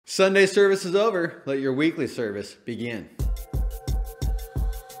Sunday service is over. Let your weekly service begin.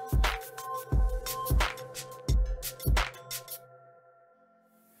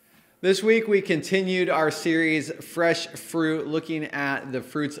 This week we continued our series, Fresh Fruit, looking at the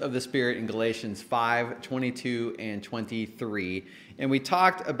fruits of the Spirit in Galatians 5, 22 and 23. And we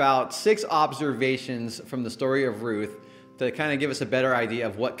talked about 6 observations from the story of Ruth to kind of give us a better idea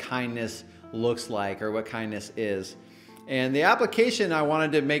of what kindness looks like or what kindness is. And the application I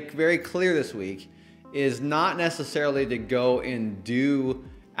wanted to make very clear this week is not necessarily to go and do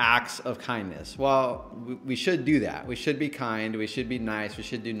acts of kindness. Well, we should do that. We should be kind. We should be nice. We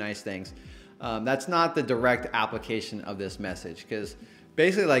should do nice things. That's not the direct application of this message, because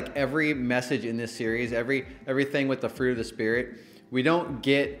basically, like every message in this series, everything with the fruit of the Spirit, we don't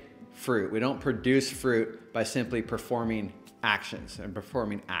get fruit. We don't produce fruit by simply performing actions and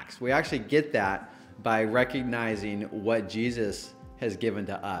performing acts. We actually get that by recognizing what Jesus has given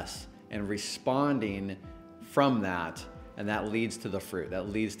to us and responding from that. And that leads to the fruit, that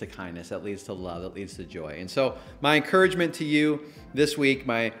leads to kindness, that leads to love, that leads to joy. And so my encouragement to you this week,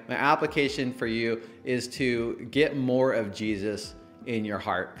 my application for you is to get more of Jesus in your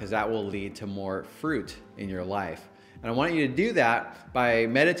heart, because that will lead to more fruit in your life. And I want you to do that by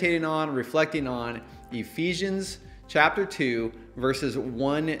meditating on, reflecting on Ephesians chapter 2, verses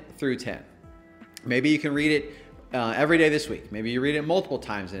 1 through 10. Maybe you can read it every day this week. Maybe you read it multiple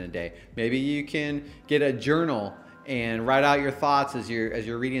times in a day. Maybe you can get a journal and write out your thoughts as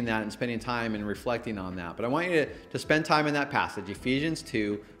you're reading that and spending time and reflecting on that. But I want you to spend time in that passage, Ephesians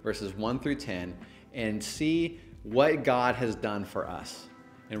 2, verses 1 through 10, and see what God has done for us.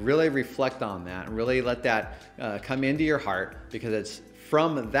 And really reflect on that, and really let that come into your heart, because it's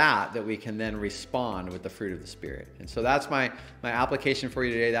from that we can then respond with the fruit of the Spirit. And so that's my application for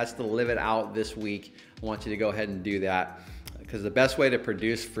you today. That's to live it out this week. I want you to go ahead and do that, because the best way to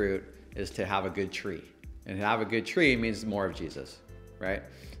produce fruit is to have a good tree. And to have a good tree means more of Jesus, right?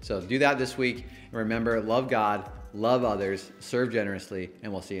 So do that this week. And remember, love God, love others, serve generously,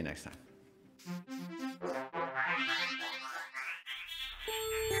 and we'll see you next time.